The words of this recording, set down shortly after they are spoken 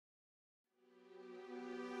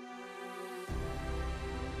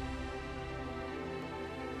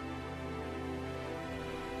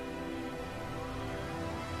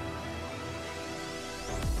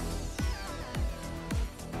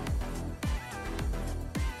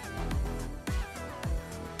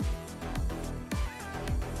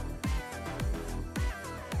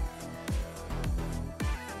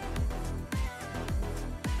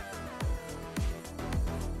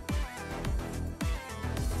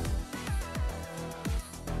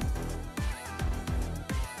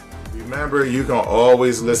Remember, you can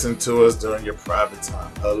always listen to us during your private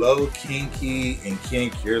time. Hello, Kinky and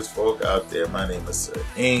Kinkiers folk out there. My name is Sir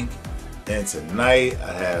Ink, and tonight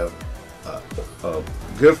I have a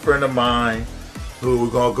good friend of mine who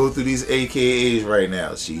we're going to go through these AKAs right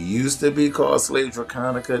now. She used to be called Slave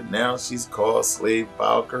Draconica. Now she's called Slave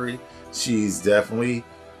Valkyrie. She's definitely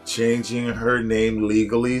changing her name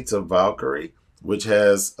legally to Valkyrie, which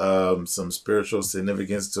has some spiritual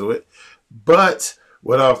significance to it. But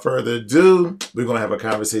without further ado, we're going to have a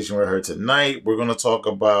conversation with her tonight. We're going to talk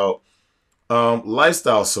about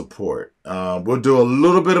lifestyle support. We'll do a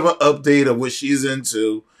little bit of an update of what she's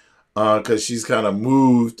into because she's kind of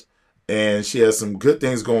moved and she has some good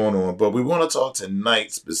things going on. But we want to talk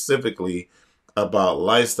tonight specifically about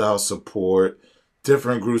lifestyle support,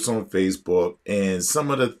 different groups on Facebook, and some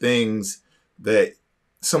of the things that,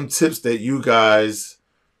 some tips that you guys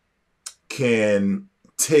can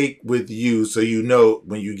take with you so you know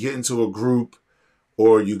when you get into a group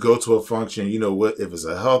or you go to a function, you know what, if it's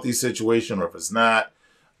a healthy situation or if it's not.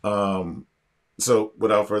 So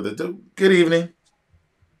without further ado, good evening.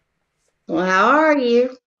 Well, how are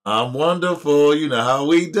you? I'm wonderful. You know how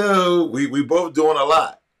we do. We both doing a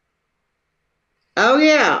lot. Oh,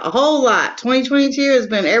 yeah, a whole lot. 2022 has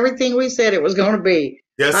been everything we said it was going to be.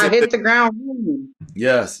 Yes, I hit the ground running.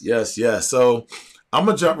 Yes. So I'm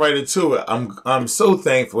gonna jump right into it. I'm so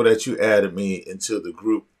thankful that you added me into the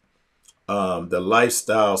group, the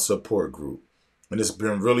lifestyle support group, and it's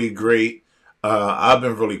been really great. I've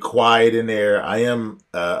been really quiet in there. I am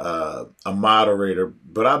a moderator,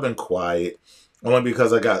 but I've been quiet only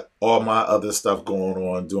because I got all my other stuff going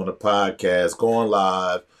on, doing a podcast, going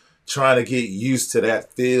live, trying to get used to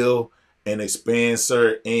that feel and expand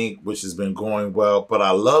Sir Ink, which has been going well. But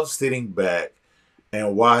I love sitting back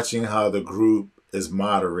and watching how the group is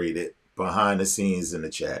moderated behind the scenes in the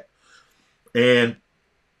chat. And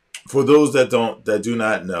for those that do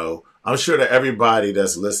not know, I'm sure that everybody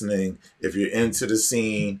that's listening, if you're into the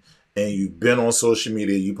scene and you've been on social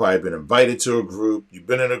media, you've probably been invited to a group, you've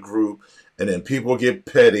been in a group, and then people get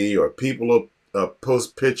petty or people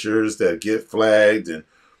post pictures that get flagged and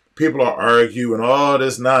people are arguing all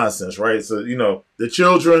this nonsense, right? So, you know, the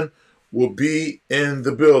children will be in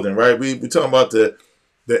the building, right? We talking about the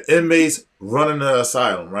inmates running the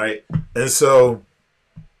asylum, right? And so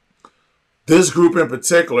this group in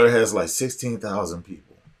particular has like 16,000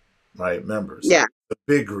 people, right? Members. Yeah. A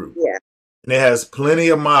big group. Yeah. And it has plenty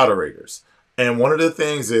of moderators. And one of the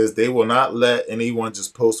things is they will not let anyone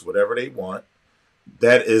just post whatever they want.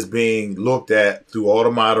 That is being looked at through all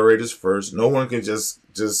the moderators first. No one can just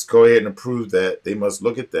go ahead and approve that. They must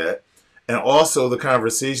look at that. And also the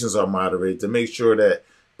conversations are moderated to make sure that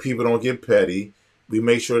people don't get petty. We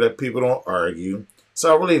make sure that people don't argue.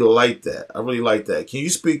 So I really like that. Can you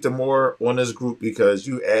speak to more on this group because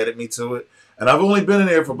you added me to it? And I've only been in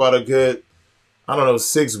there for about a good,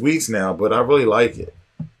 6 weeks now, but I really like it.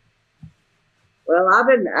 Well, I've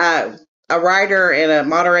been a writer and a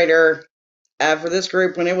moderator for this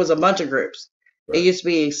group when it was a bunch of groups. Right. It used to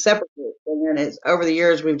be separate groups. And then over the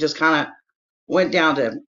years, we've just kind of went down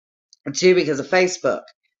to two because of Facebook.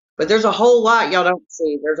 But there's a whole lot y'all don't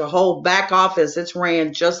see. There's a whole back office. It's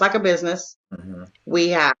ran just like a business. Mm-hmm. We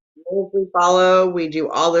have rules we follow. We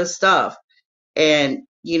do all this stuff. And,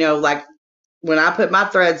 you know, like when I put my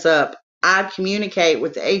threads up, I communicate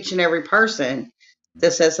with each and every person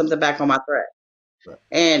that says something back on my thread. Right.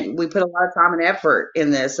 And we put a lot of time and effort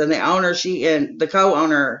in this. And the owner, she and the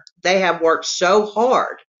co-owner, they have worked so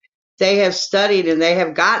hard. They have studied and they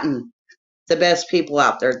have gotten the best people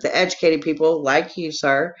out there, the educated people like you,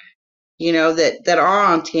 sir, you know, that are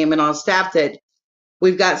on team and on staff. That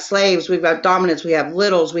we've got slaves, we've got dominants, we have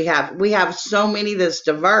littles, we have so many that's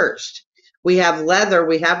diverse. We have leather,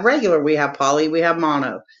 we have regular, we have poly, we have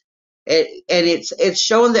mono. It's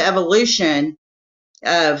showing the evolution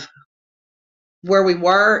of where we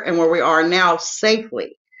were and where we are now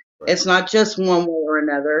safely. Right. It's not just one way or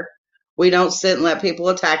another. We don't sit and let people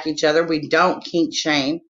attack each other. We don't kink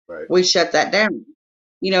shame. Right. We shut that down.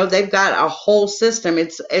 You know, they've got a whole system.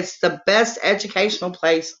 It's the best educational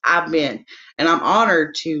place I've been. And I'm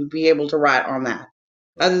honored to be able to write on that.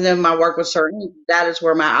 Right. Other than my work with Sir Ink, that is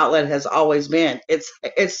where my outlet has always been. It's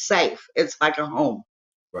safe. It's like a home.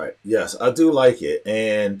 Right. Yes, I do like it.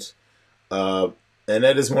 And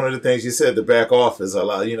that is one of the things you said, the back office. A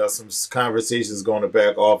lot, some conversations go in the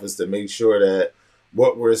back office to make sure that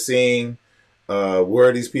what we're seeing, where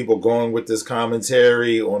are these people going with this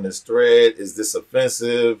commentary on this thread? Is this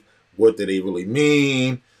offensive? What do they really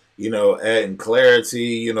mean? Adding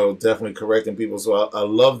clarity, definitely correcting people. So I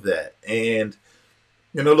love that. And,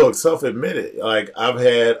 look, self-admitted, like I've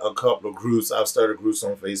had a couple of groups. I've started groups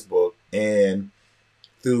on Facebook and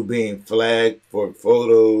through being flagged for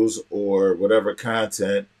photos or whatever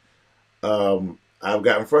content, I've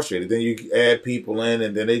gotten frustrated. Then you add people in,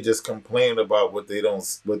 and then they just complain about what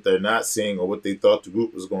they're not seeing, or what they thought the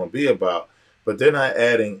group was going to be about. But they're not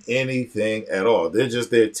adding anything at all. They're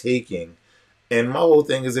just there taking. And my whole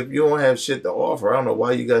thing is, if you don't have shit to offer, I don't know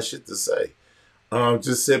why you got shit to say.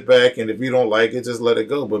 Just sit back, and if you don't like it, just let it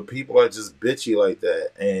go. But people are just bitchy like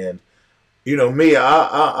that, and me,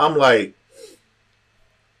 I'm like,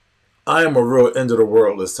 I am a real end of the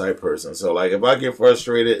worldless type person. So like, if I get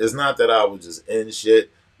frustrated, it's not that I would just end shit,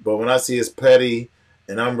 but when I see it's petty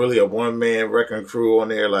and I'm really a one man wrecking crew on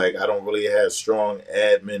there, like I don't really have strong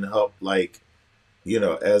admin help, like,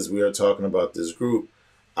 as we are talking about this group,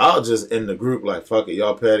 I'll just end the group like, fuck it,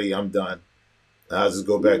 y'all petty, I'm done. I'll just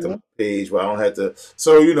go back to my page where I don't have to.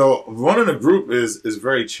 So, running a group is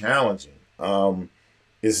very challenging.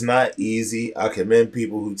 It's not easy. I commend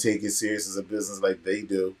people who take it serious as a business like they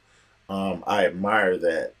do. I admire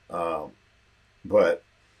that.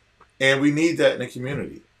 And we need that in the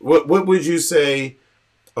community. What would you say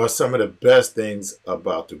are some of the best things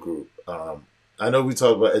about the group? I know we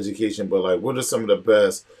talk about education, but like, what are some of the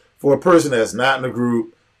best for a person that's not in a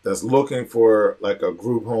group, that's looking for like a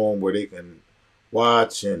group home where they can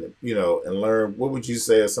watch and learn? What would you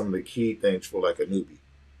say are some of the key things for like a newbie?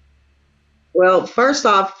 Well, first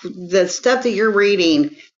off, the stuff that you're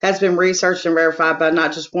reading has been researched and verified by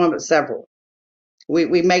not just one, but several.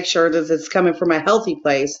 We make sure that it's coming from a healthy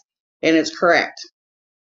place and it's correct.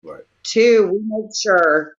 Right. Two, we make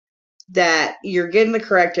sure that you're getting the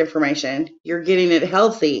correct information, you're getting it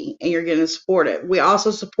healthy, and you're getting it supported. We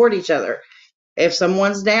also support each other. If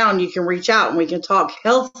someone's down, you can reach out and we can talk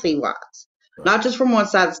healthy wise, Right. not just from one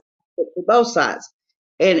side, but from both sides.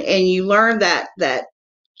 And you learn that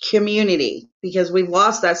community, because we've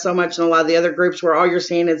lost that so much in a lot of the other groups where all you're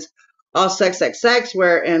seeing is all sex, sex, sex,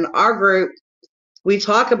 where in our group, we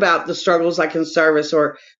talk about the struggles like in service,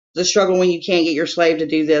 or the struggle when you can't get your slave to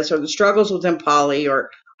do this, or the struggles within poly, or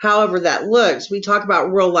however that looks. We talk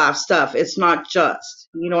about real life stuff. It's not just,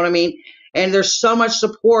 you know what I mean? And there's so much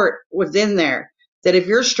support within there that if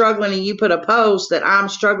you're struggling and you put a post that I'm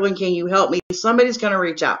struggling, can you help me? Somebody's going to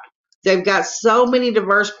reach out. They've got so many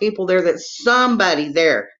diverse people there that somebody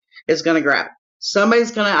there is going to grab. Somebody's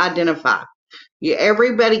going to identify.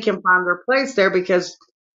 Everybody can find their place there because,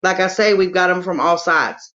 like I say, we've got them from all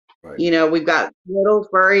sides. Right. We've got little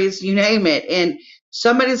furries, you name it, and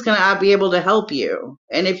somebody's going to be able to help you.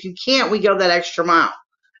 And if you can't, we go that extra mile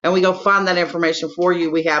and we go find that information for you.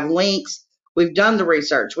 We have links. We've done the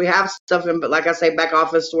research. We have stuff in, but like I say, back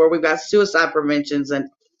office where we've got suicide preventions. And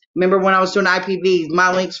remember when I was doing IPV,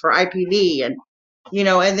 my links for IPV, and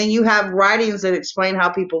then you have writings that explain how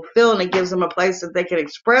people feel, and it gives them a place that they can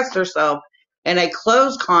express themselves in a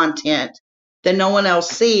closed content that no one else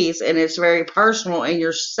sees, and it's very personal, and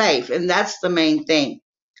you're safe. And that's the main thing.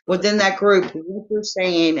 Within that group, what you're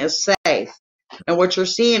saying is safe, and what you're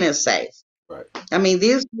seeing is safe. Right. I mean,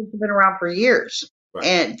 these groups have been around for years, Right.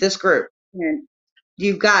 and this group, and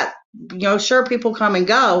you've got, sure, people come and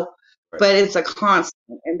go, right, but it's a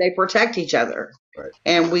constant, and they protect each other. Right.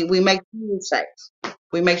 And we make sure it's safe.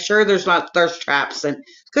 We make sure there's not thirst traps, and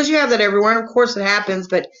because you have that everywhere, and of course it happens,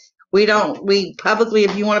 but we publicly,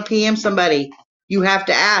 if you want to PM somebody, you have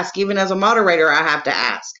to ask. Even as a moderator, I have to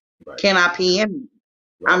ask, right, can I PM?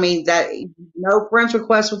 Right. I mean, that no friends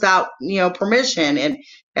request without, permission,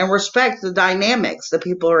 and respect the dynamics that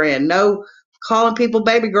people are in. No calling people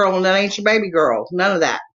baby girl and that ain't your baby girl. None of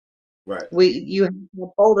that. Right. You have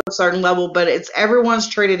to hold a certain level, but it's everyone's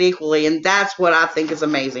treated equally, and that's what I think is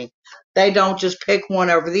amazing. They don't just pick one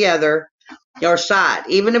over the other or side.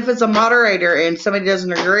 Even if it's a moderator and somebody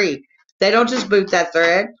doesn't agree, they don't just boot that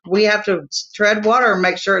thread. We have to tread water and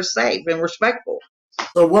make sure it's safe and respectful.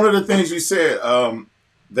 So one of the things you said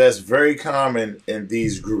that's very common in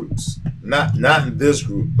these groups, not in this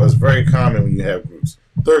group, but it's very common when you have groups,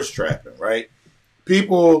 thirst trapping, right?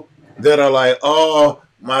 People that are like, oh,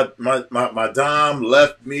 my dom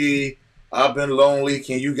left me, I've been lonely,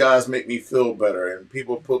 can you guys make me feel better? And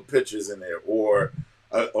people put pictures in there. Or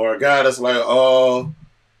a guy that's like, oh,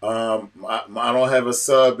 I don't have a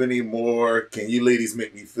sub anymore, can you ladies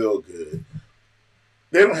make me feel good?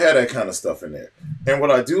 They don't have that kind of stuff in there. And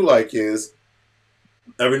what I do like is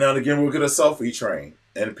every now and again we'll get a selfie train,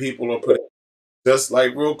 and people are putting just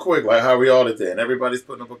like real quick, like how we all did that, and everybody's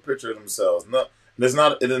putting up a picture of themselves. No, it's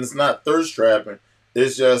not thirst trapping.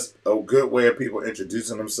 It's just a good way of people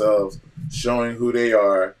introducing themselves, showing who they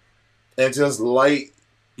are, and just light.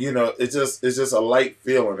 It's just a light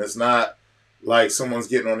feeling. It's not like someone's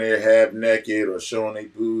getting on there half naked or showing their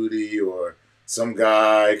booty or some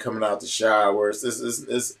guy coming out the shower.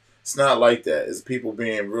 It's not like that. It's people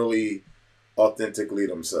being really authentically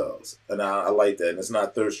themselves, and I like that. And it's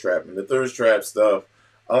not thirst trapping. The thirst trap stuff,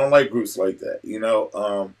 I don't like groups like that.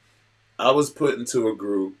 I was put into a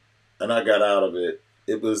group, and I got out of it.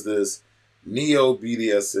 It was this neo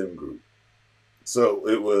BDSM group. So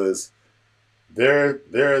it was they're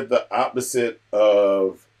the opposite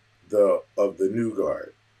of the new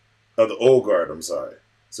guard, of the old guard. I'm sorry.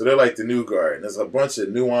 So they're like the new guard, and there's a bunch of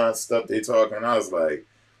nuanced stuff they talk, and I was like,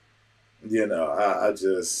 I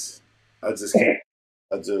just can't.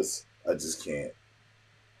 I just can't.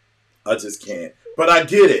 I just can't. But I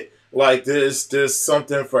get it. Like there's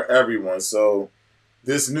something for everyone. So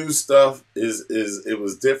this new stuff is it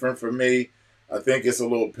was different for me. I think it's a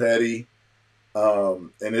little petty.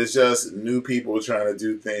 And it's just new people trying to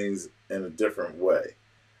do things in a different way.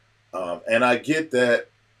 And I get that,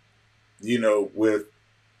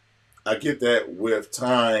 with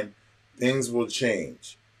time, things will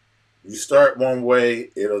change. You start one way,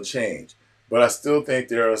 it'll change. But I still think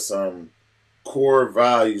there are some core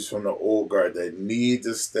values from the old guard that need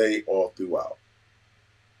to stay all throughout.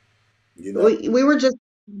 We were just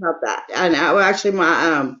talking about that, and actually,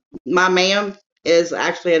 my ma'am is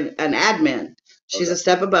actually an admin. She's Okay. a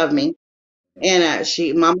step above me, and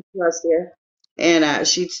Mama Celestia, and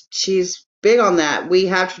she's big on that. We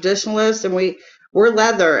have traditionalists, and we're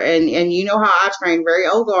leather, and you know how I train, very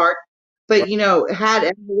old guard. But Right. Had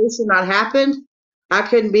evolution not happened, I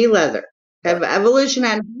couldn't be leather. If Right. evolution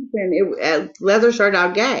hadn't happened, leather started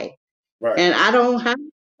out gay, Right. and I don't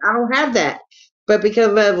have that. But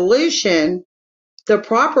because of evolution, the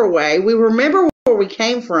proper way, we remember where we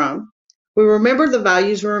came from. We remember the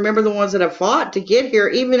values. We remember the ones that have fought to get here,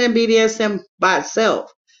 even in BDSM by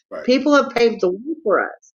itself. Right. People have paved the way for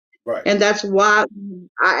us. Right. And that's why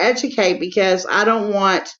I educate, because I don't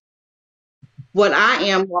want what I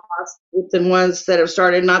am lost with the ones that have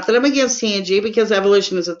started. Not that I'm against TNG, because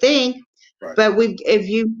evolution is a thing. Right. But if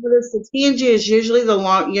you notice, the TNG is usually the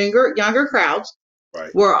younger crowds, Right.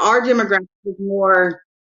 where our demographic is more.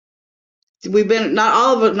 We've been, not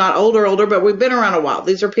all of it, not older, but we've been around a while.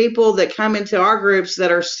 These are people that come into our groups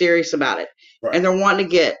that are serious about it, Right. and they're wanting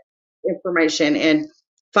to get information and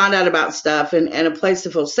find out about stuff, and a place to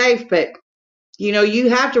feel safe. But you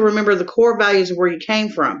have to remember the core values of where you came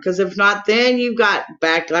from, because if not, then you've got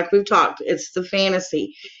back, like we've talked, it's the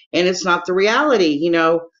fantasy and it's not the reality.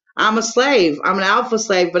 I'm a slave, I'm an alpha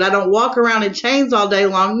slave, but I don't walk around in chains all day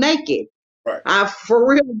long naked. Right. I for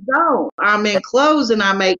real don't. I'm in clothes and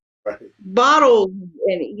I make Right. bottles,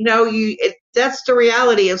 and that's the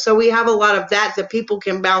reality. And so we have a lot of that people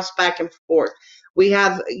can bounce back and forth. We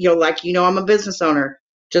have, I'm a business owner,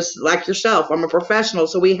 just like yourself. I'm a professional,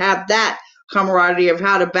 so we have that camaraderie of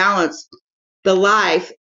how to balance the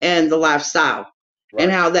life and the lifestyle. Right.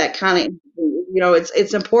 And how that kind of,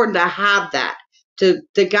 it's important to have that, to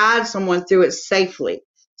guide someone through it safely,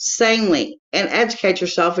 sanely, and educate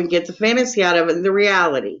yourself and get the fantasy out of it and the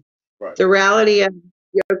reality. Right. The reality of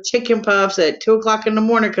chicken puffs at 2 o'clock in the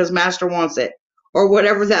morning because master wants it, or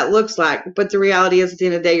whatever that looks like. But the reality is, at the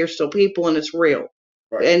end of the day, you're still people, and it's real.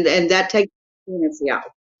 Right. And that takes fantasy out.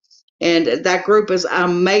 And that group is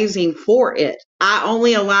amazing for it. I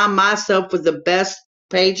only align myself with the best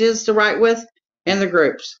pages to write with in the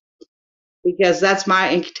groups, because that's my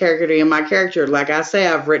integrity and my character. Like I say,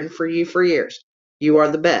 I've written for you for years. You are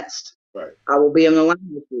the best. Right. I will be in the line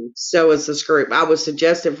with you. So is this group. I would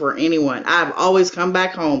suggest it for anyone. I've always come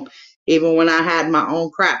back home, even when I had my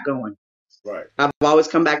own crap going. Right. I've always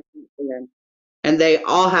come back to them. And they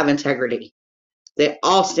all have integrity. They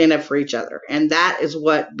all stand up for each other. And that is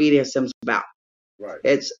what BDSM is about. Right.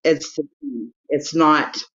 It's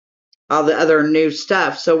not all the other new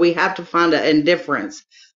stuff. So we have to find an indifference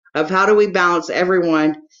of how do we balance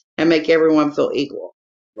everyone and make everyone feel equal.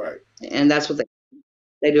 Right. And that's what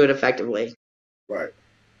they do it effectively. Right.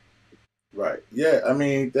 Right. Yeah. I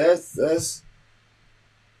mean, that's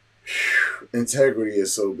integrity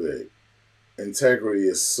is so big. Integrity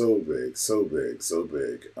is so big, so big, so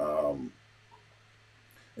big.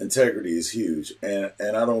 Integrity is huge, and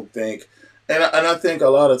I don't think, and I think a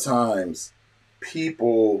lot of times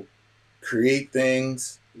people create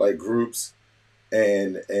things like groups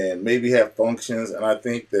and maybe have functions, and I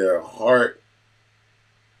think their heart,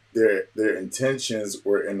 their intentions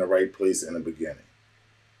were in the right place in the beginning,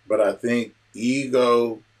 but I think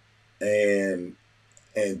ego and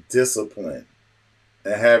discipline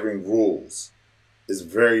and having rules is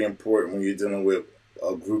very important when you're dealing with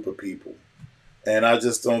a group of people. And I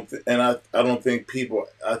just don't, I don't think people,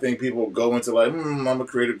 I think people go into like, I'm gonna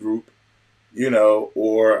create a group,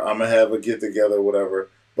 or I'm gonna have a get together, whatever.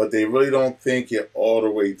 but they really don't think it all the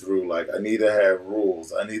way through. Like, I need to have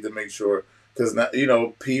rules. I need to make sure, because,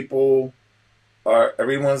 people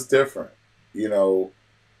everyone's different. You know,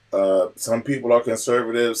 some people are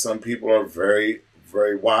conservative, some people are very,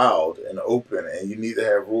 very wild and open, and you need to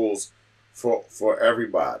have rules for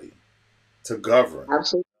everybody to govern.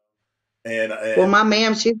 Absolutely. And Well, my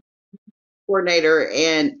ma'am, she's a coordinator,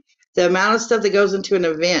 and the amount of stuff that goes into an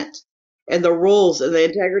event, and the rules, and the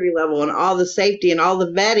integrity level, and all the safety, and all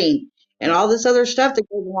the vetting, and all this other stuff that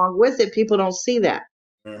goes along with it, people don't see that.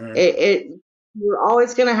 mm-hmm, It you're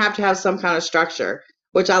always going to have some kind of structure,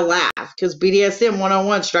 which I laugh because BDSM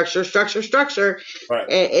 101 structure, structure, structure. right,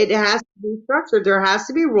 It has to be structured. There has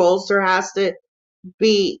to be rules. There has to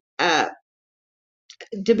be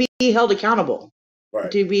to be held accountable. right,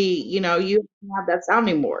 To be, you have that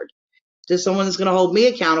sounding board. There's someone that's going to hold me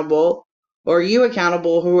accountable or you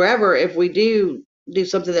accountable, whoever, if we do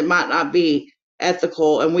something that might not be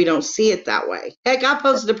ethical and we don't see it that way. Heck, I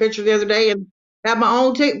posted a picture the other day and had my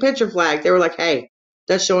own picture flag. They were like, hey,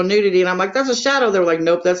 that's showing nudity. And I'm like, that's a shadow. They were like,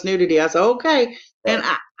 nope, that's nudity. I said, okay. And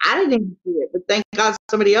right, I didn't even see it, but thank God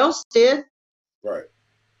somebody else did. right.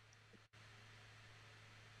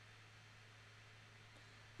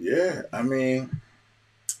 Yeah, I mean,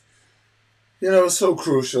 it's so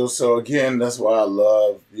crucial. So again, that's why I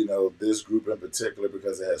love, this group in particular,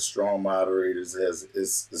 because it has strong moderators.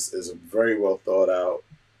 It's very well thought out,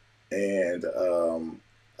 and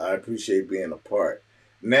I appreciate being a part.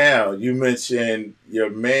 Now, you mentioned your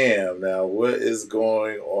ma'am. Now, what is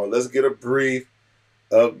going on? Let's get a brief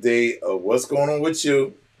update of what's going on with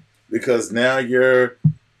you, because now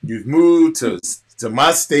you've moved to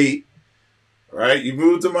my state. Right, you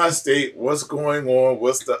moved to my state. What's going on?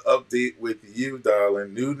 What's the update with you,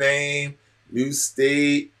 darling? New name, new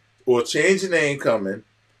state, or change of name coming?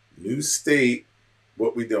 New state.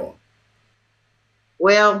 What we doing?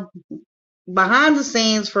 Well, behind the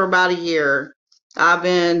scenes for about a year, I've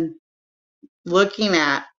been looking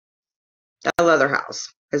at a leather house.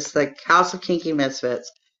 It's the House of Kinky Misfits.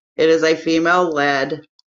 It is a female led,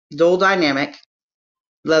 dual dynamic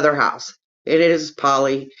leather house. It is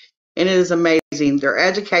poly and it is amazing. They're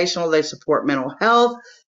educational, they support mental health.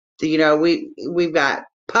 We've got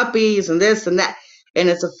puppies and this and that, and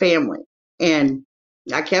it's a family. And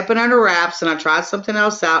I kept it under wraps and I tried something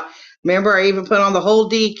else out. Remember, I even put on the whole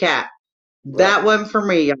D cap. Right, That wasn't for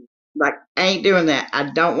me. Like, I ain't doing that. I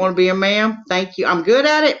don't want to be a ma'am. Thank you. I'm good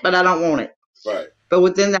at it, but I don't want it. right. But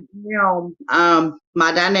within that realm,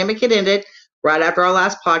 my dynamic had ended right after our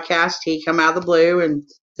last podcast. He come out of the blue and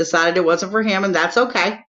decided it wasn't for him, and that's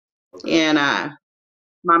okay. Okay, And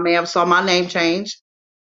my ma'am saw my name change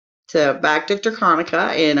to back to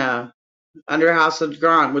Draconica in under House of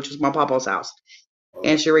Grand, which was my papa's house. okay,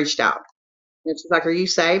 And she reached out. And she's like, "Are you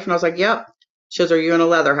safe?" And I was like, "Yep." She goes, "Are you in a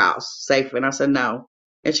leather house safe?" And I said, "No."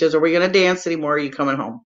 And she goes, "Are we going to dance anymore? Or are you coming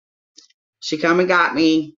home?" She come and got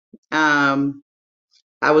me. Um,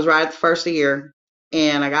 I was right at the first of the year,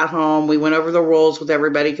 and I got home. We went over the rules with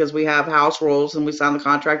everybody because we have house rules, and we sign the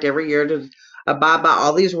contract every year to abide by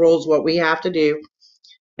all these rules, what we have to do,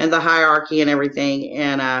 and the hierarchy and everything.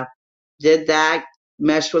 And did that,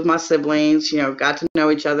 meshed with my siblings, got to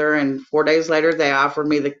know each other. And 4 days later, they offered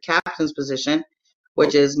me the captain's position, which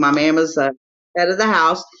okay, is my mama's head of the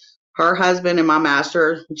house. Her husband and my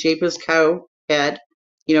master, Jeep is co-head.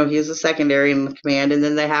 He's a secondary in the command. And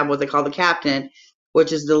then they have what they call the captain,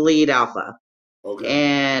 which is the lead alpha. okay,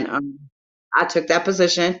 And I took that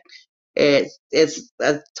position. It's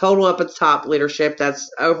a total up at the top leadership that's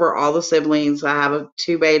over all the siblings. I have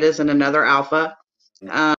two betas and another alpha.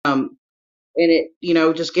 Um, and it,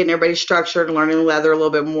 just getting everybody structured and learning leather a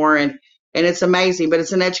little bit more. And it's amazing, but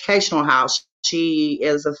it's an educational house. She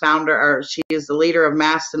is a founder, or she is the leader of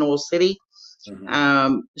Maston City.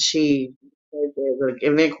 mm-hmm. She is an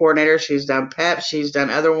event coordinator. She's done PEP. She's done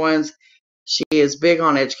other ones. She is big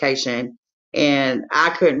on education, and I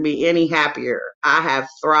couldn't be any happier. I have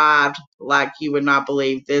thrived like you would not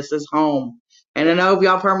believe. This is home. And I know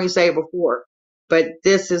y'all have heard me say it before, but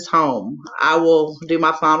this is home. I will do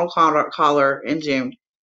my final caller in June,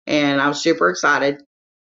 and I'm super excited.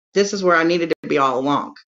 This is where I needed to be all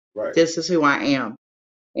along. Right, This is who I am.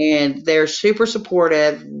 And they're super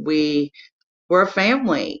supportive. We're a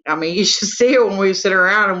family. I mean, you should see it when we sit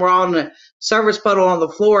around and we're all in a service puddle on the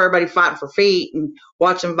floor, everybody fighting for feet and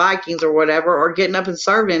watching Vikings or whatever, or getting up and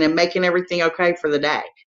serving and making everything okay for the day.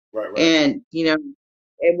 right, right, And,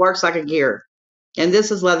 it works like a gear. And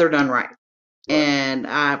this is leather done right. right, And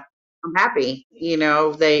I'm happy.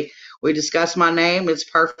 We discussed my name. It's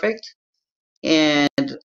perfect.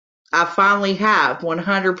 And I finally have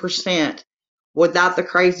 100% without the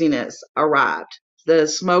craziness arrived. The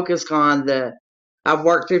smoke is gone. I've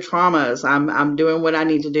worked through traumas. I'm doing what I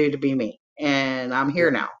need to do to be me, and I'm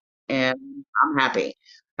here now, and I'm happy.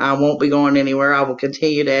 I won't be going anywhere. I will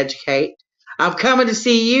continue to educate. I'm coming to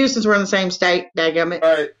see you since we're in the same state. Dadgummit.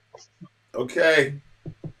 All right. Okay.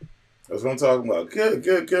 That's what I'm talking about. Good,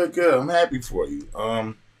 good, good, good. I'm happy for you.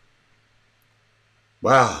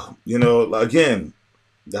 Wow. You know, again,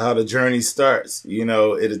 how the journey starts. You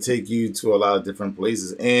know, it'll take you to a lot of different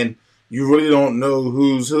places, and you really don't know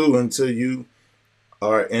who's who until you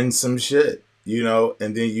are in some shit. You know,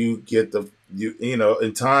 and then you get you know,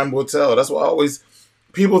 and time will tell. That's why I always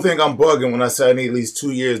people think I'm bugging when I say I need at least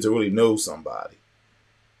 2 years to really know somebody.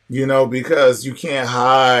 You know, because you can't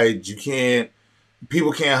hide.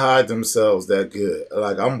 People can't hide themselves that good.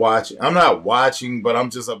 Like I'm watching. I'm not watching, but I'm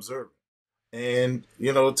just observing. And,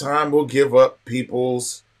 you know, time will give up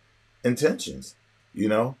people's intentions. You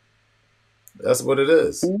know, that's what it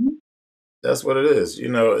is. Mm-hmm. That's what it is. You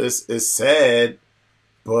know, it's sad,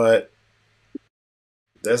 but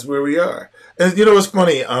that's where we are. And you know, it's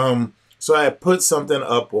funny. So I put something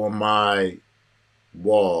up on my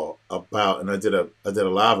wall about, and I did a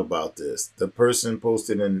live about this. The person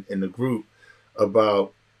posted in the group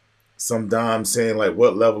about some dom saying like,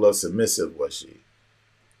 what level of submissive was she?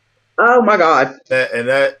 Oh my God!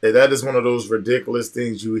 That is one of those ridiculous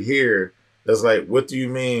things you hear. That's like, what do you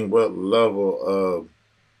mean? What level of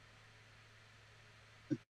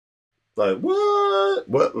like what?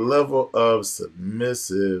 What level of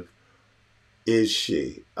submissive is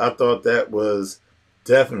she? I thought that was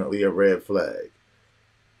definitely a red flag.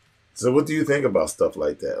 So what do you think about stuff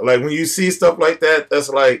like that? Like when you see stuff like that, that's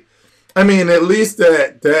like, I mean, at least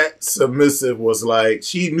that submissive was like,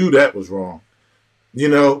 she knew that was wrong. You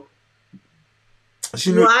know,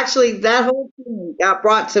 she knew. Well, actually, that whole thing got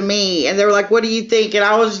brought to me, and they were like, "What do you think?" And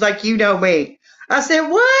I was just like, "You know me." I said,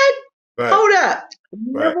 "What? Right, Hold up.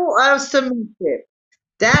 right, Level of submission.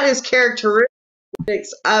 That is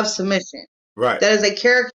characteristics of submission. right, That is a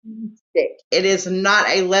characteristic. It is not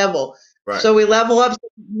a level. right. So we level up.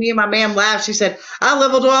 Me and my ma'am laughed. She said, I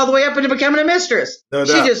leveled all the way up into becoming a mistress. No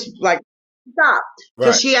She doubt. just like stopped.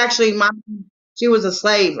 Because Right. she actually, she was a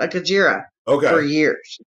slave, a Kajira, for Okay.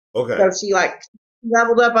 years. Okay. So she like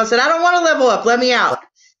leveled up. I said, I don't want to level up. Let me out.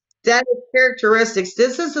 That is characteristics.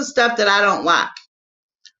 This is the stuff that I don't like.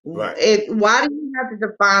 Right. Why do you have to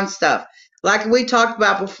define stuff? Like we talked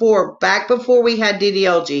about before, back before we had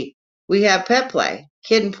DDLG, we had pet play,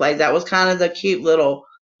 kitten play. That was kind of the cute little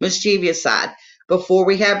mischievous side. Before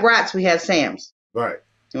we had brats, we had Sams. Right.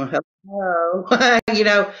 Well, hello. You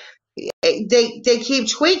know, they keep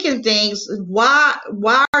tweaking things. Why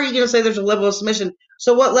are you going to say there's a level of submission?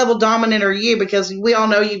 So what level dominant are you? Because we all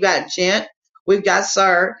know you've got gent, we've got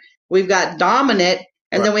sir, we've got dominant,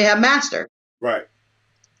 and Right. then we have master. Right.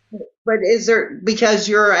 But is there, because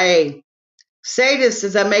you're a sadist,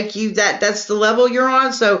 does that make you that's the level you're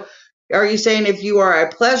on? So are you saying if you are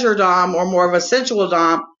a pleasure dom or more of a sensual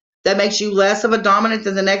dom, that makes you less of a dominant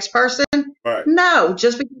than the next person? Right. No,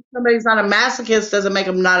 just because somebody's not a masochist doesn't make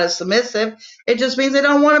them not as submissive. It just means they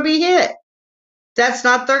don't want to be hit. That's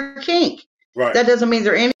not their kink. Right. That doesn't mean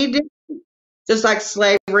they're any different. Just like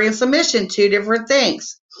slavery and submission, two different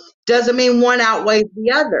things. Doesn't mean one outweighs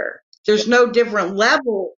the other. There's no different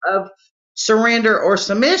level of surrender or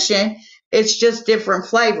submission. It's just different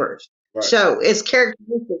flavors. Right. So it's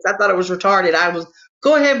characteristics. I thought it was retarded. I was,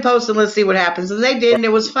 go ahead and post and let's see what happens. And they did, and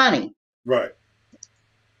it was funny. Right.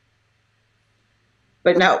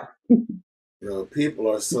 But no. You know, people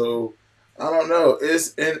are so, I don't know.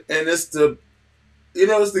 It's and it's the, you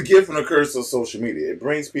know, it's the gift and the curse of social media. It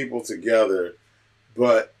brings people together,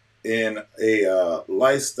 but in a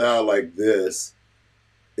lifestyle like this,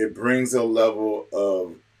 it brings a level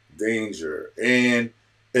of danger. And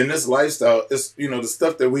in this lifestyle, it's, you know, the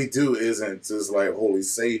stuff that we do isn't just like wholly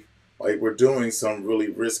safe. Like we're doing some really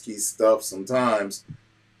risky stuff sometimes,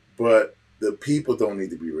 but the people don't need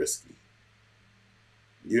to be risky.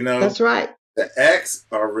 You know, That's right. The acts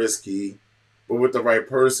are risky, but with the right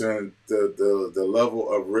person, the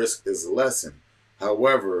level of risk is lessened.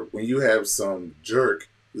 However, when you have some jerk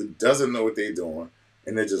who doesn't know what they're doing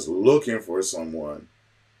and they're just looking for someone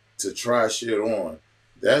to try shit on,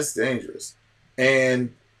 that's dangerous.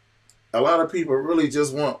 And a lot of people really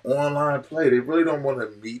just want online play. They really don't want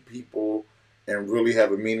to meet people and really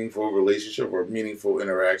have a meaningful relationship or meaningful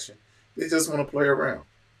interaction. They just want to play around.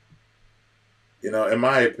 You know, in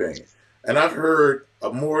my opinion. And I've heard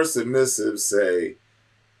a more submissive say,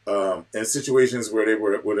 in situations where they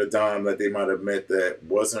were with a dom that they might have met that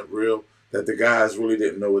wasn't real, that the guys really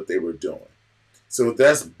didn't know what they were doing. So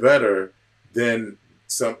that's better than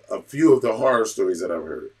a few of the horror stories that I've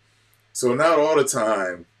heard. So not all the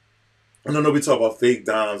time. I don't know. We talk about fake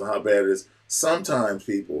doms and how bad it is. Sometimes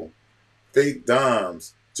people, fake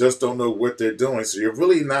doms, just don't know what they're doing. So you're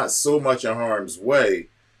really not so much in harm's way,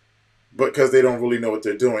 but because they don't really know what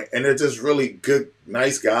they're doing, and they're just really good,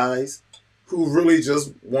 nice guys who really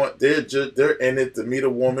just want they're in it to meet a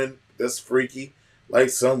woman that's freaky. Like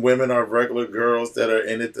some women are regular girls that are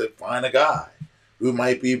in it to find a guy who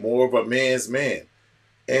might be more of a man's man.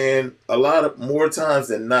 And a lot of more times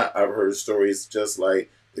than not, I've heard stories just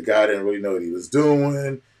like the guy didn't really know what he was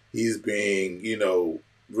doing. He's being,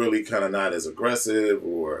 really kind of not as aggressive,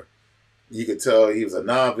 or you could tell he was a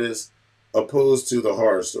novice, opposed to the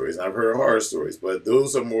horror stories. And I've heard horror stories, but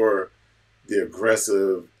those are more the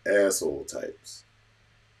aggressive asshole types.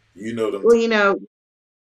 You know them. Well, you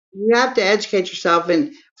have to educate yourself.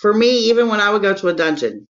 And for me, even when I would go to a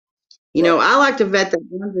dungeon, Right, I like to vet that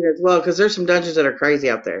dungeon as well because there's some dungeons that are crazy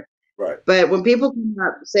out there. right, But when people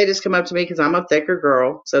sadists come up to me because I'm a thicker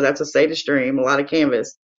girl, so that's a sadist dream, a lot of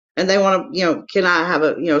canvas, and they want to, can I have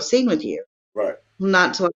a, scene with you? right, Not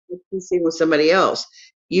until I be seen with somebody else.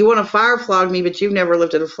 You want to fire flog me, but you've never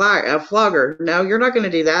lifted a flogger. No, you're not going to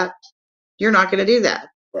do that. You're not going to do that.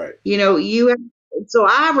 right. You have, so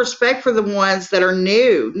I have respect for the ones that are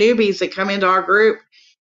newbies that come into our group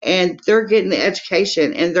and they're getting the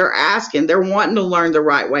education and they're wanting to learn the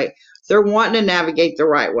right way. They're wanting to navigate the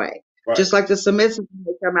right way. Right. Just like the submissive when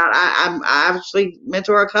they come out. I actually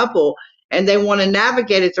mentor a couple and they want to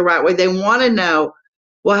navigate it the right way. They want to know,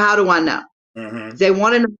 well, how do I know? Mm-hmm. They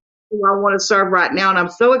want to know who I want to serve right now. And I'm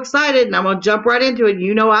so excited and I'm going to jump right into it.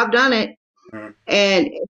 I've done it. Mm-hmm. And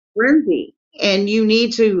it's frenzy. And you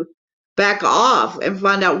need to back off and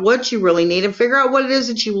find out what you really need and figure out what it is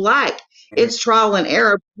that you like. Mm-hmm. It's trial and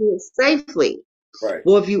error, do it safely. Right.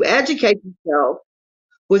 Well, if you educate yourself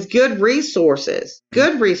with good resources,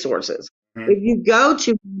 Mm-hmm. if you go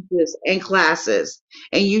to courses and classes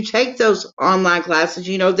and you take those online classes,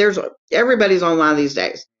 there's everybody's online these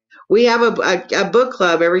days. We have a book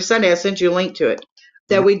club every Sunday. I sent you a link to it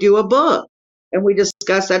that Mm-hmm. we do a book and we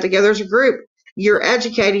discuss that together as a group. You're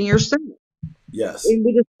educating yourself. Yes. And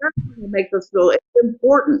we discuss how to make this feel. It's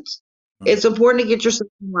important. Mm-hmm. It's important to get yourself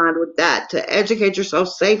in line with that, to educate yourself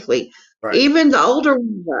safely. Right. Even the older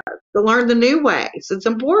ones, to learn the new ways. It's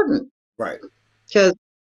important. Right. Because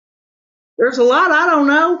there's a lot I don't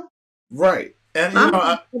know. Right. And,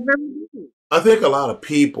 I think a lot of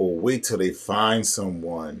people wait till they find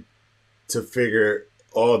someone to figure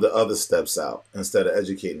all the other steps out instead of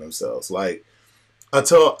educating themselves. Like, I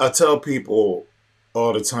tell people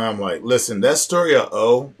all the time, like, listen, that story of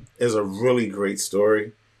O is a really great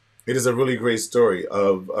story. It is a really great story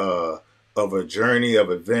of a journey, of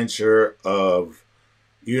adventure, of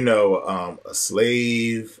a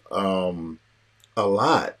slave, a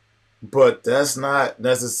lot. But that's not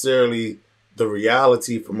necessarily the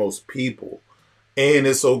reality for most people. And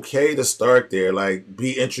it's okay to start there, like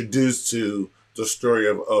be introduced to the story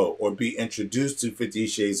of O or be introduced to 50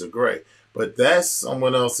 Shades of Grey. But that's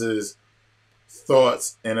someone else's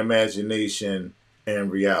thoughts and imagination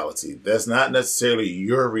and reality. That's not necessarily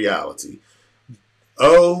your reality.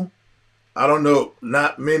 Oh, I don't know.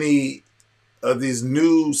 Not many of these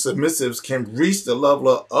new submissives can reach the level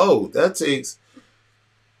of O. That takes,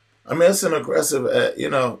 that's an aggressive,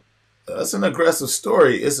 that's an aggressive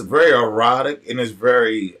story. It's very erotic and it's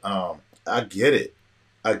very, I get it.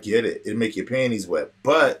 It make your panties wet.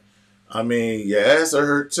 But, your ass are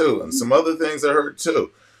hurt too. And some other things are hurt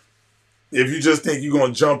too. If you just think you're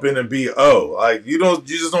going to jump in and be O. Like, you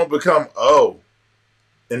just don't become O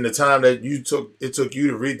in the time that it took you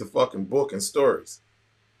to read the fucking book and stories.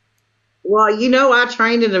 Well, I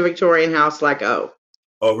trained in a Victorian house like O.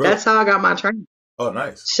 Oh, really? That's how I got my training. Oh,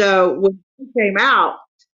 nice. So when it came out,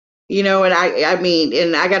 and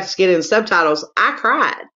and I got to get in subtitles, I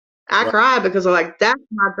cried. I cried because I'm like, that's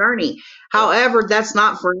my journey. However, that's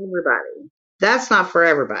not for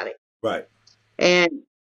everybody. Right. And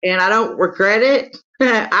I don't regret it.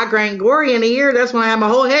 I grained gory in a year. That's when I had my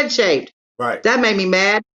whole head shaved. Right. That made me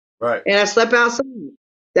mad. Right. And I slept outside.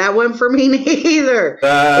 That wasn't for me either.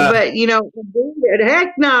 But,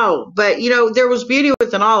 heck no. But, there was beauty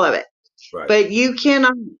within all of it. Right. But you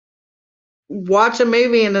cannot watch a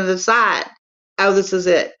movie and then decide, oh, this is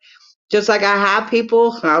it. Just like I have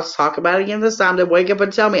people, I'll talk about it again this time, that wake up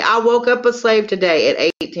and tell me, I woke up a slave today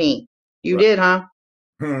at 18. You did, huh?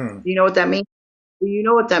 You know what that means? You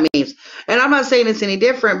know what that means. And I'm not saying it's any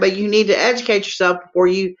different, but you need to educate yourself before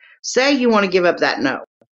you say you want to give up that no.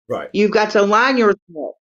 Right. You've got to align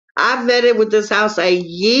yourself. I vetted with this house a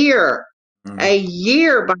year behind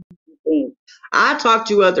the scenes. I talked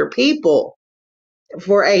to other people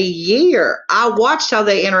for a year. I watched how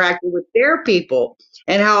they interacted with their people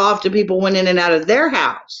and how often people went in and out of their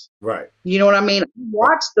house. Right. You know what I mean? I Right.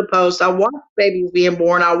 watched the posts. I watched babies being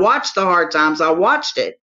born. I watched the hard times. I watched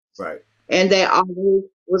it. Right. And they always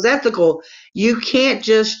was ethical. You can't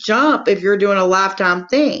just jump if you're doing a lifetime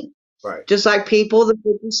thing. Right. Just like people, the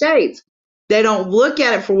 50 Shades. They don't look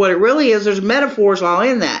at it for what it really is. There's metaphors all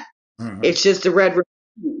in that. Mm-hmm. It's just a red.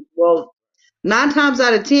 Well, 9 times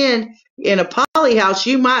out of 10, in a poly house,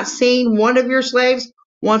 you might see one of your slaves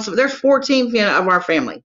once. There's 14 of our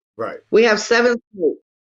family. Right. We have 7 slaves.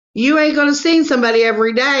 You ain't going to see somebody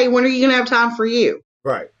every day. When are you going to have time for you?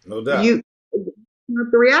 Right. No doubt. It's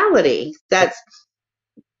not the reality. That's,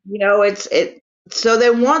 it. So they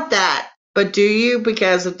want that. But do you?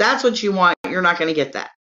 Because if that's what you want, you're not going to get that.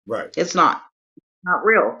 Right. It's not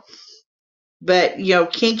real. But,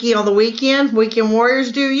 kinky on the weekend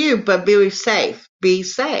warriors, do you, but be safe. Be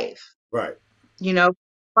safe. Right.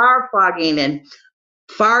 Fire flogging and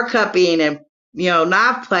fire cupping and,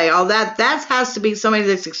 knife play, all that has to be somebody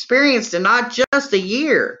that's experienced and not just a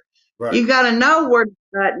year. Right. You got to know where to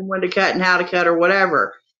cut and when to cut and how to cut or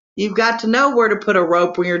whatever. You've got to know where to put a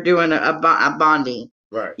rope when you're doing a bonding.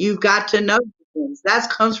 Right. You've got to know things. That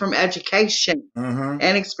comes from education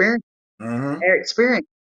and experience. Experience.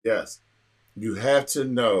 Yes. You have to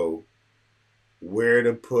know where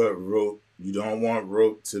to put rope. You don't want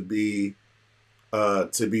rope to be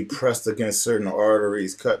pressed against certain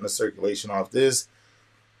arteries, cutting the circulation off this.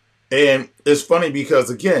 And it's funny because,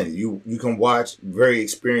 again, you can watch very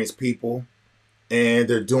experienced people and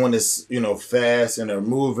they're doing this, fast and they're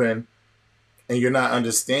moving, and you're not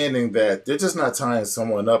understanding that they're just not tying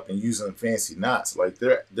someone up and using fancy knots. Like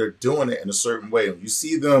they're doing it in a certain way. When you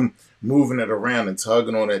see them moving it around and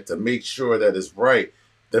tugging on it to make sure that it's right,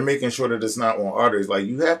 they're making sure that it's not on arteries. Like,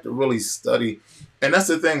 you have to really study. And that's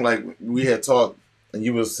the thing, like, we had talked, and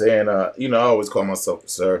you were saying, I always call myself a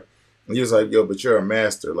sir. And you was like, yo, but you're a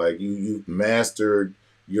master. Like, you've mastered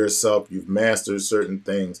yourself. You've mastered certain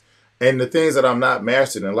things. And the things that I'm not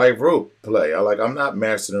mastered in, like rope play. I'm not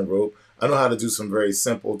mastered in rope. I know how to do some very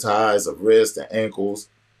simple ties of wrist and ankles,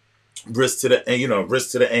 wrist to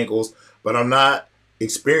the ankles, but I'm not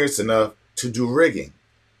experienced enough to do rigging.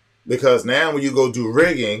 Because now when you go do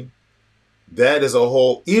rigging, that is a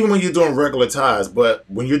whole, even when you're doing regular ties, but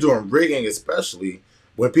when you're doing rigging, especially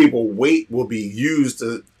when people weight will be used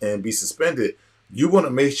and be suspended, you want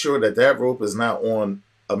to make sure that rope is not on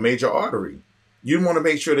a major artery. You want to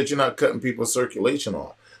make sure that you're not cutting people's circulation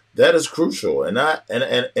off. That is crucial.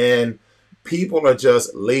 And people are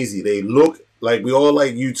just lazy. They look like, we all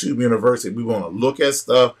like YouTube University. We want to look at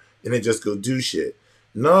stuff and then just go do shit.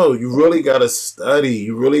 No, you really got to study.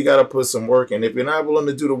 You really got to put some work in. If you're not willing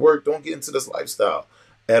to do the work, don't get into this lifestyle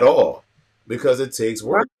at all, because it takes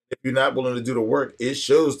work. If you're not willing to do the work, it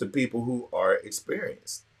shows to people who are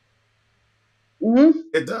experienced.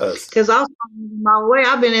 It does. Because my way,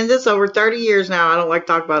 I've been in this over 30 years now. I don't like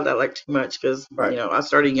to talk about that like too much because, I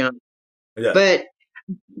started young. Yeah. But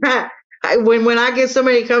when I get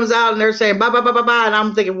somebody comes out and they're saying, bye, bye, bye, bye, bye, and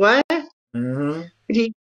I'm thinking, what?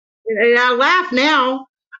 And I laugh now.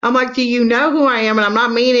 I'm like, do you know who I am? And I'm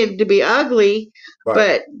not meaning to be ugly,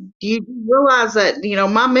 but do you realize that,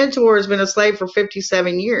 my mentor has been a slave for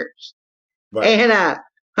 57 years. And,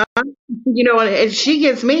 and she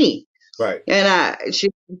gets me. Right. And she,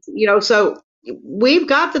 so we've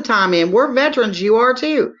got the time in. We're veterans. You are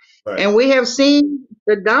too. Right. And we have seen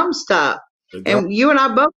the dumb stuff. And you and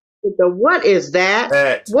I both said, what is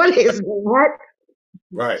that? What is that?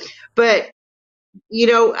 Right. But,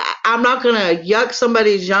 I'm not going to yuck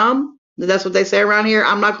somebody's yum. That's what they say around here.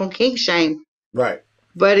 I'm not going to kink shame. Right.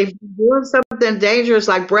 But if you're doing something dangerous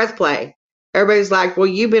like breath play, everybody's like, well,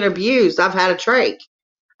 you've been abused. I've had a trach.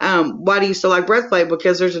 Why do you still like breath play?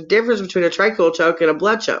 Because there's a difference between a tracheal choke and a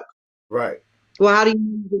blood choke. Right. Well, how do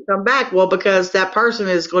you come back? Well, because that person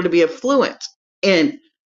is going to be affluent in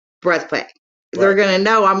breath play. Right. They're going to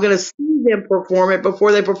know, I'm going to see them perform it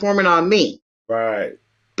before they perform it on me. Right.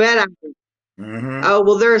 Bet I oh,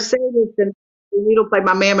 well, they're a sadist in needle play.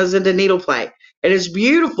 My mama's into needle play. And it's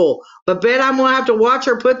beautiful. But bet I'm going to have to watch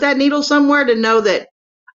her put that needle somewhere to know that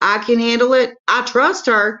I can handle it. I trust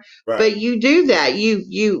her, but you do that.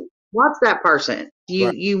 You watch that person.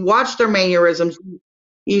 You watch their mannerisms.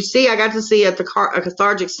 You see, I got to see at a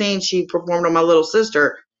cathartic scene she performed on my little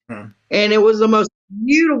sister, and it was the most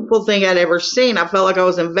beautiful thing I'd ever seen. I felt like I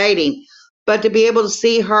was invading, but to be able to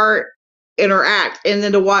see her interact and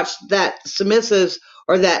then to watch that submissives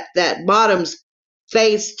or that bottom's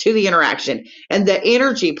face to the interaction and the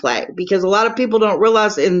energy play, because a lot of people don't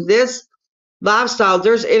realize in this lifestyle,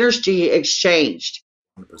 there's energy exchanged.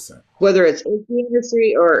 100%. whether it's in the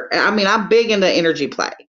industry or, I mean, I'm big into energy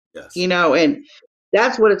play, Yes. and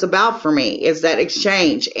that's what it's about for me is that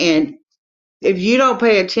exchange. And if you don't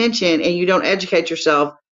pay attention and you don't educate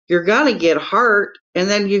yourself, you're gonna get hurt, and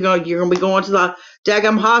then you're gonna be going to the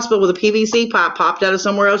daggum hospital with a PVC pipe popped out of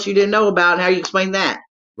somewhere else you didn't know about. And how you explain that?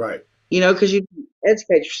 Right. Because you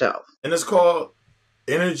educate yourself. And it's called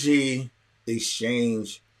energy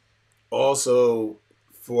exchange also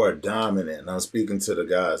for a dominant. And I'm speaking to the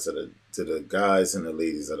guys, to the guys and the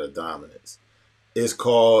ladies that are dominants. It's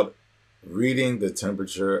called reading the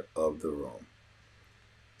temperature of the room.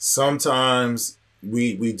 Sometimes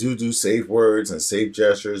we do safe words and safe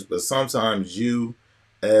gestures, but sometimes you,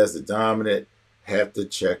 as the dominant, have to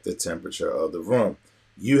check the temperature of the room.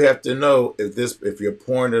 You have to know if you're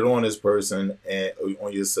pouring it on this person and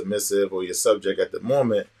on your submissive or your subject at the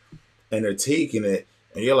moment, and they're taking it,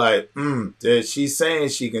 and you're like, she's saying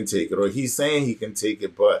she can take it, or he's saying he can take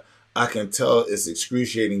it, but I can tell it's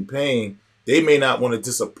excruciating pain. They may not want to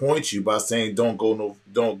disappoint you by saying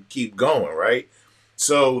don't keep going, right?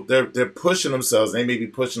 So they're pushing themselves. They may be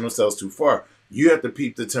pushing themselves too far. You have to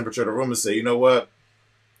peep the temperature of the room and say, you know what,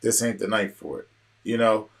 this ain't the night for it.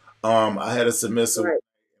 I had a submissive. Right.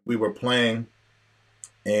 We were playing,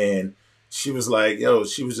 and she was like, yo,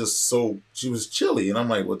 she was chilly. And I'm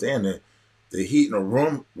like, well, damn, the heat in the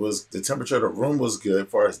room the temperature of the room was good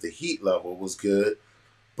as far as the heat level was good.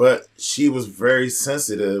 But she was very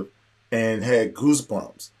sensitive and had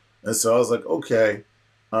goosebumps. And so I was like, okay.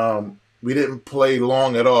 We didn't play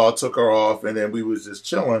long at all. I took her off, and then we was just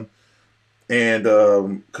chilling. And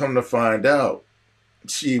come to find out,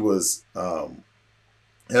 she was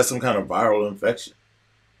had some kind of viral infection.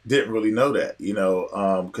 Didn't really know that,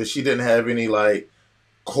 because she didn't have any like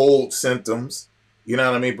cold symptoms, you know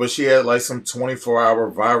what I mean? But she had like some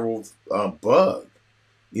 24-hour viral bug,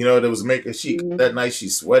 that was making Mm-hmm. that night she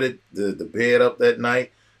sweated the bed up that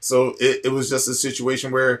night. So it was just a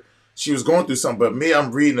situation where she was going through something. But me,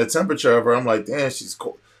 I'm reading the temperature of her. I'm like, damn, she's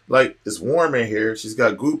cold. Like, it's warm in here. She's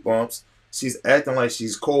got goop bumps. She's acting like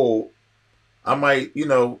she's cold. I might,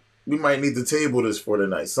 we might need to table this for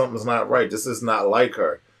tonight. Something's not right. This is not like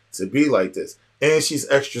her to be like this. And she's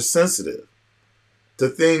extra sensitive to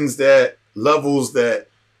things levels that,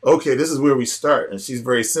 okay, this is where we start. And she's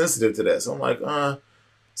very sensitive to that. So I'm like,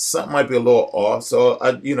 something might be a little off. So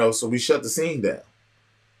so we shut the scene down.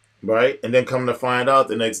 Right? And then come to find out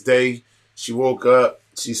the next day, she woke up,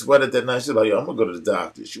 she sweated that night. She's like, yo, I'm going to go to the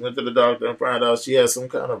doctor. She went to the doctor and found out she had some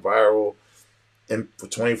kind of viral, and for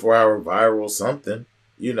 24-hour viral something,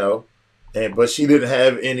 but she didn't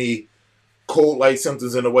have any cold-like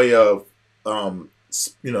symptoms in the way of,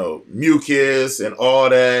 mucus and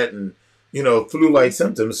all that, and, flu-like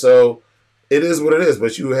symptoms. So it is what it is,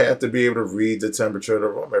 but you have to be able to read the temperature of the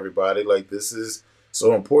room, everybody. Like, this is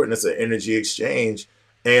so important. It's an energy exchange.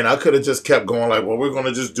 And I could have just kept going like, well, we're going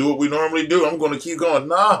to just do what we normally do. I'm going to keep going.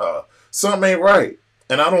 Nah, something ain't right.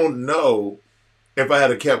 And I don't know if I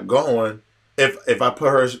had kept going, if I put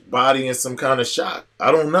her body in some kind of shock.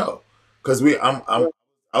 I don't know. Because I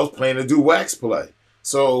was planning to do wax play.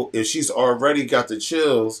 So if she's already got the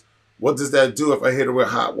chills, what does that do if I hit her with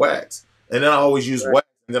hot wax? And then I always use wax,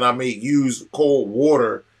 and then I may use cold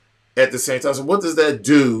water at the same time. So what does that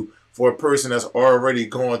do for a person that's already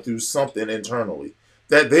going through something internally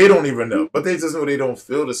that they don't even know? But they just know they don't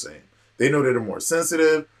feel the same. They know that they're more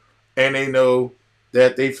sensitive, and they know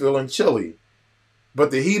that they feeling chilly.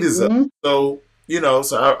 But the heat is up. Mm-hmm. So,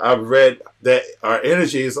 I've read that our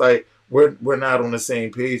energy is like, we're not on the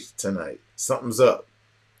same page tonight. Something's up.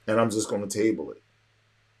 And I'm just going to table it.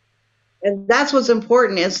 And that's what's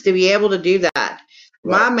important, is to be able to do that. Right.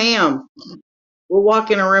 My ma'am will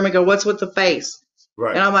walk in a room and go, what's with the face?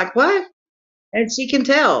 Right. And I'm like, what? And she can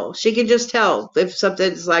tell. She can just tell if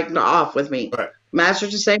something's like off with me. Right.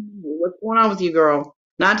 Master's just saying, what's going on with you, girl?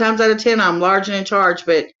 9 times out of 10, I'm large and in charge,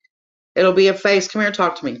 but it'll be a face. Come here,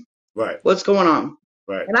 talk to me. Right. What's going on?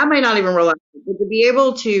 Right. And I may not even realize it, but to be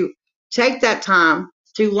able to take that time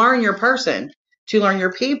to learn your person, to learn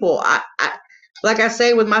your people. I like I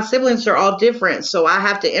say, with my siblings, they're all different, so I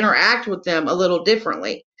have to interact with them a little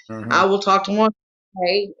differently. Mm-hmm. I will talk to one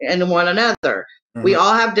way and one another. Mm-hmm. We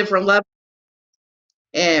all have different levels,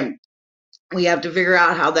 and we have to figure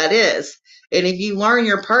out how that is. And if you learn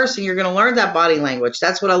your person, you're going to learn that body language.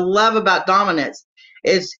 That's what I love about dominance,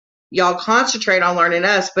 is y'all concentrate on learning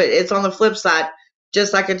us, but it's on the flip side,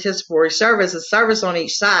 just like anticipatory service, a service on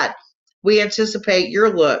each side. We anticipate your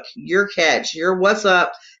look, your catch, your what's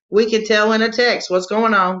up. We can tell in a text what's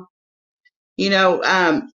going on.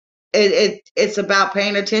 It's about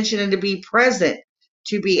paying attention and to be present.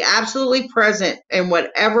 to be absolutely present in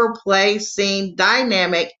whatever play, scene,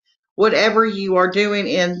 dynamic, whatever you are doing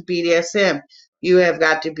in BDSM. You have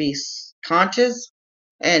got to be conscious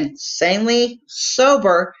and sanely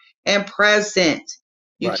sober and present.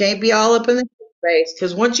 You Right. can't be all up in the headspace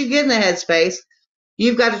because once you get in the headspace,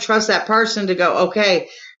 you've got to trust that person to go, okay,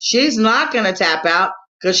 she's not going to tap out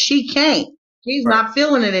because she can't. She's Right. not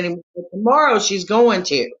feeling it anymore. But tomorrow she's going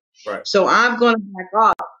to. Right. So I'm going to back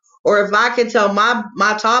off. Or if I can tell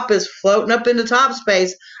my top is floating up into top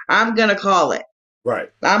space, I'm going to call it.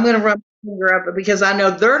 Right. I'm going to run my finger up because I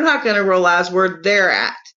know they're not going to realize where they're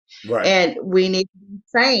at. Right. And we need to be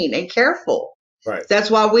sane and careful. Right.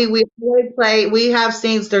 That's why we play. We have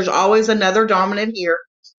scenes. There's always another dominant here,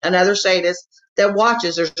 another sadist that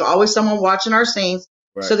watches. There's always someone watching our scenes,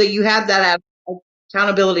 Right. so that you have that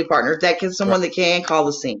accountability partner that can someone that can call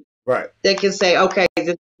the scene. Right. That can say, okay, this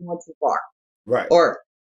is going too far. Right. Or,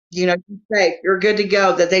 you say you're good to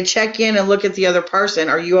go. That they check in and look at the other person.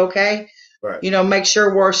 Are you okay? Right. Make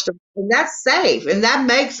sure we're still, and that's safe, and that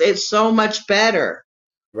makes it so much better.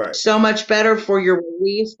 Right. So much better for your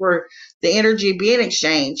release, for the energy being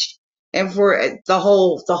exchanged, and for the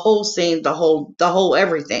whole scene, the whole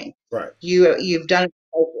everything. Right. You've done it.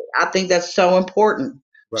 I think that's so important.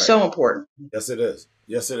 Right. So important. Yes, it is.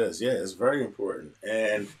 Yes, it is. Yeah, it's very important.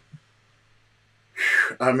 And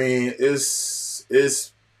I mean, it's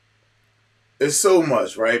so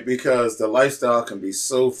much, right? Because the lifestyle can be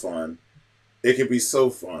so fun. It can be so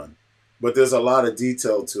fun, but there's a lot of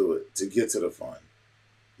detail to it to get to the fun.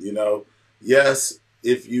 Yes,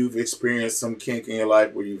 if you've experienced some kink in your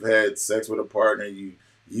life where you've had sex with a partner, you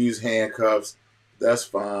use handcuffs, that's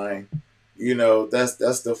fine. That's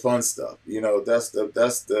the fun stuff.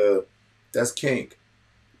 That's kink.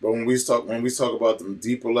 But when we talk about the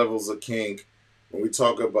deeper levels of kink, when we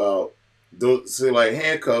talk about like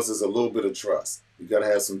handcuffs is a little bit of trust. You gotta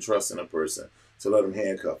have some trust in a person to let them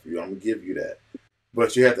handcuff you. I'm gonna give you that.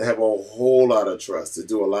 But you have to have a whole lot of trust to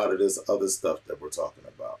do a lot of this other stuff that we're talking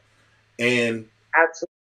about. And absolutely.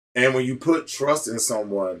 And when you put trust in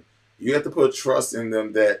someone, you have to put trust in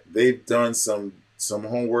them that they've done some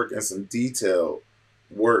homework and some detailed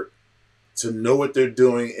work to know what they're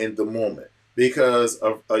doing in the moment. Because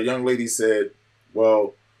a young lady said,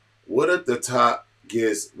 well, what if the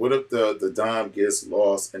dom gets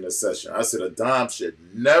lost in a session? I said, a dom should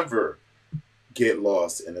never get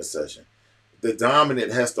lost in a session. The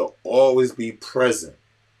dominant has to always be present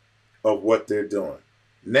of what they're doing.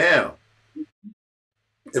 Now,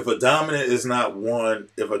 if a dominant is not one,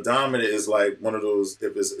 if a dominant is like one of those,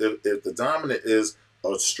 if the dominant is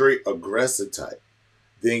a straight aggressive type,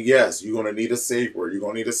 then yes, you're gonna need a safe word. You're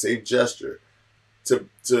gonna need a safe gesture to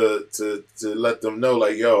let them know,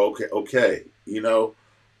 like, yo, okay,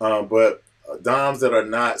 But doms that are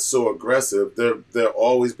not so aggressive, they're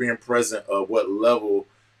always being present of what level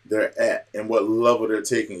they're at and what level they're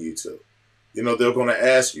taking you to. They're gonna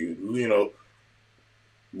ask you,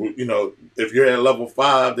 if you're at level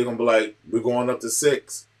 5, they're gonna be like, we're going up to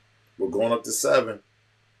 6, we're going up to 7.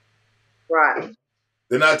 Right.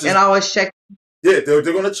 They're not just, and always check. Yeah, they're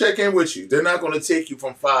gonna check in with you. They're not gonna take you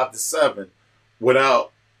from 5 to 7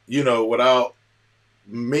 without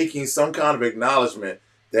making some kind of acknowledgement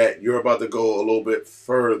that you're about to go a little bit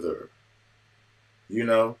further.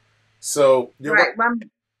 So you're right.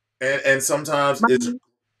 And sometimes it's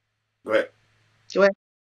go ahead. Go ahead.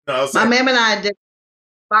 No, my mom and I did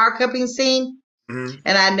fire cupping scene, mm-hmm.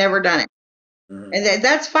 and I'd never done it. Mm-hmm. And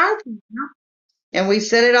that's fire. And we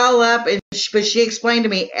set it all up, but she explained to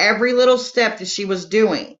me every little step that she was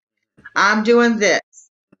doing. I'm doing this.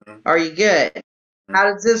 Mm-hmm. Are you good? Mm-hmm.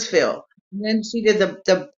 How does this feel? And then she did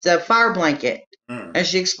the fire blanket. Mm-hmm. And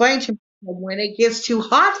she explained to me, when it gets too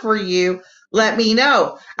hot for you, let me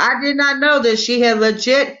know. I did not know that she had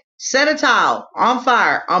legit set a towel on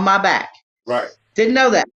fire on my back. Right. Didn't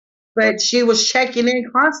know that. But she was checking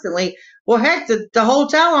in constantly. Well, heck, the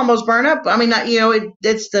hotel almost burned up. I mean,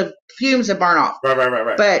 it's the fumes that burn off.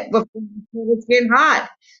 Right. But before it was getting hot,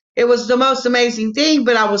 it was the most amazing thing.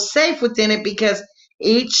 But I was safe within it because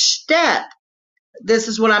each step, this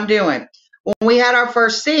is what I'm doing. When we had our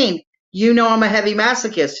first scene, I'm a heavy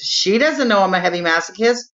masochist. She doesn't know I'm a heavy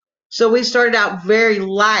masochist. So we started out very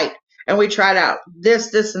light, and we tried out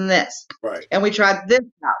this, and this. Right. And we tried this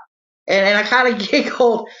out. And I kind of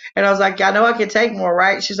giggled, and I was like, I know I can take more,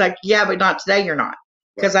 right? She's like, yeah, but not today, you're not.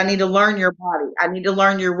 Because I need to learn your body. I need to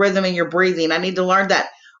learn your rhythm and your breathing. I need to learn that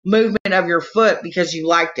movement of your foot because you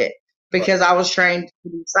liked it. Because I was trained to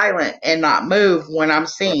be silent and not move when I'm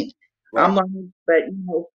seen. Right. I'm learning, but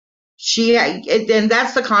and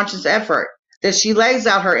that's the conscious effort that she lays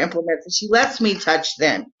out her implements and she lets me touch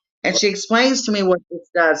them. And she explains to me what this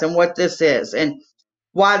does and what this is and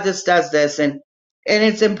why this does this. And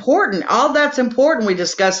it's important. All that's important. We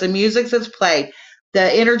discuss the music that's played, the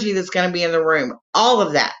energy that's going to be in the room, all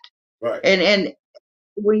of that. Right. And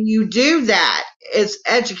when you do that, it's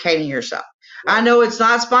educating yourself. Right. I know it's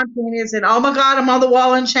not spontaneous and, oh my God, I'm on the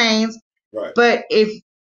wall in chains. Right. But if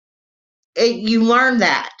you learn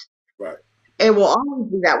that, right, it will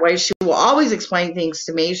always be that way. She will always explain things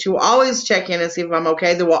to me. She will always check in and see if I'm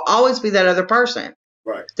okay. There will always be that other person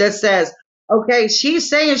right, that says, okay, she's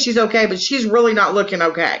saying she's okay, but she's really not looking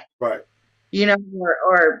okay. Right. You know,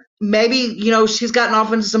 or maybe, you know, she's gotten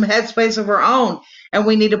off into some headspace of her own and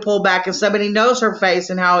we need to pull back and somebody knows her face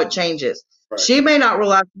and how it changes. Right. She may not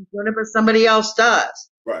realize she's doing it, but somebody else does.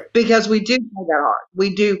 Right. Because we do play that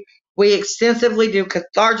hard. We extensively do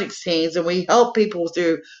cathartic scenes and we help people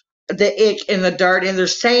through the ick and the dirt, and they're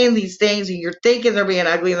saying these things and you're thinking they're being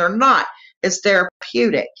ugly and they're not. It's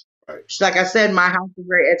therapeutic. Right. Like I said, my house is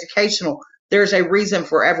very educational. There's a reason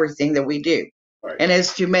for everything that we do. Right. And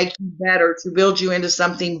it's to make you better, to build you into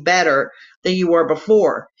something better than you were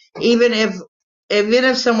before. Even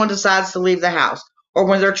if someone decides to leave the house or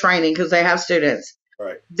when they're training, because they have students,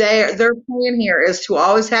 right, their plan here is to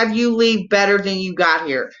always have you leave better than you got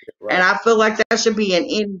here. Right. And I feel like that should be in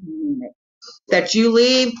any unit. Right. That you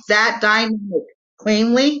leave that dynamic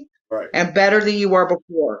cleanly, right, and better than you were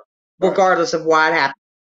before, right, regardless of why it happened.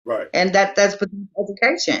 Right. And that's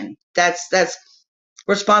education. That's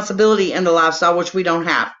responsibility in the lifestyle, which we don't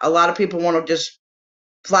have. A lot of people want to just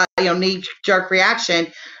fly, knee-jerk reaction.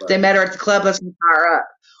 Right. They met her at the club, let's go tie her up.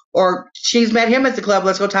 Or she's met him at the club,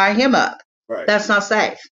 let's go tie him up. Right. That's not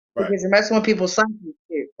safe. Right. Because you're messing with people's psyches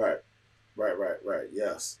too. Right.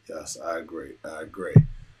 Yes, I agree.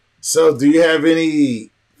 So do you have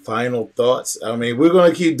any final thoughts? I mean, we're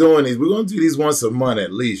going to keep doing these. We're going to do these once a month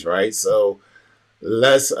at least, right? So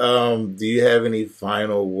let's, do you have any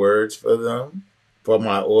final words for them, for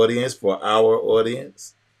my audience, for our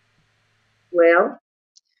audience? Well,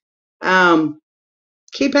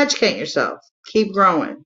 keep educating yourself. Keep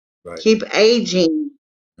growing. Right. Keep aging,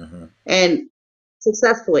 mm-hmm, and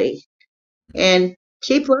successfully. And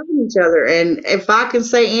keep loving each other. And if I can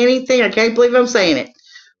say anything, I can't believe I'm saying it, right,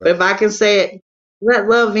 but if I can say it, let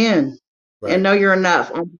love in, right, and know you're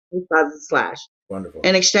enough on both sides of the slash. Wonderful.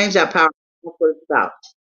 And exchange that power. That's what it's about.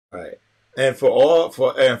 Right. And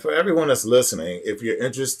for everyone that's listening, if you're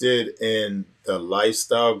interested in the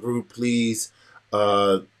lifestyle group, please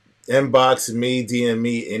inbox me, DM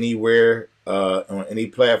me anywhere on any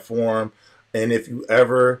platform. And if you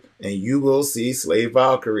ever, and you will see Slave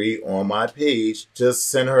Valkyrie on my page, just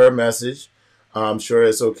send her a message. I'm sure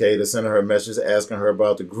it's okay to send her a message asking her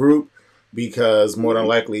about the group, because more than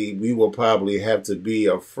likely we will probably have to be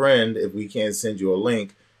a friend if we can't send you a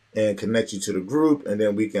link and connect you to the group, and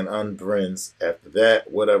then we can unfriends after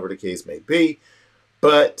that, whatever the case may be.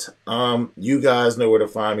 But you guys know where to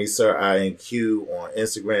find me, Sir INQ, on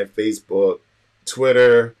Instagram, Facebook,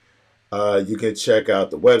 Twitter. You can check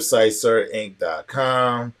out the website,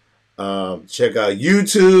 sirinc.com. Check out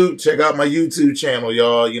YouTube. Check out my YouTube channel,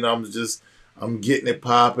 y'all. I'm getting it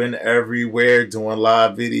popping everywhere, doing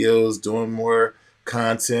live videos, doing more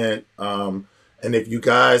content. And if you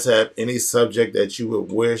guys have any subject that you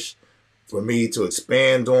would wish for me to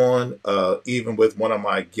expand on, even with one of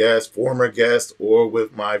my former guests, or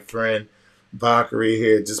with my friend Valkyrie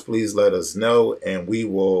here, just please let us know, and we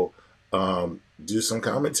will do some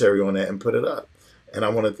commentary on that and put it up. And I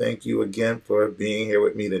want to thank you again for being here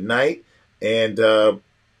with me tonight. And I'm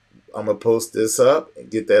going to post this up and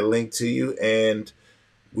get that link to you. And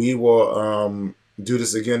we will do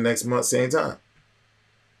this again next month, same time.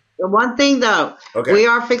 The one thing, though, okay, we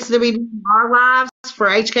are fixing to be doing our lives for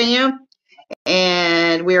HKM.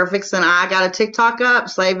 And we are fixing, I got a TikTok up,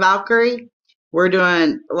 Slave Valkyrie. We're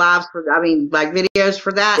doing lives like videos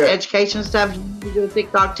for that, yeah, education stuff. You do a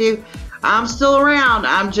TikTok too. I'm still around.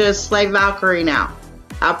 I'm just Slave Valkyrie now.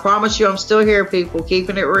 I promise you I'm still here, people.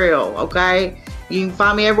 Keeping it real, okay? You can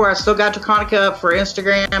find me everywhere. I still got Draconica up for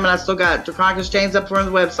Instagram, and I still got Draconica's Chains up for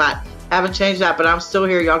the website. Haven't changed that, but I'm still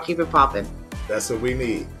here. Y'all keep it popping. That's what we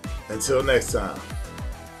need. Until next time.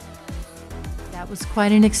 That was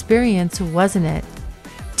quite an experience, wasn't it?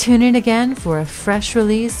 Tune in again for a fresh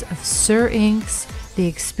release of Sir Inc's The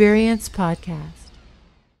Experience podcast.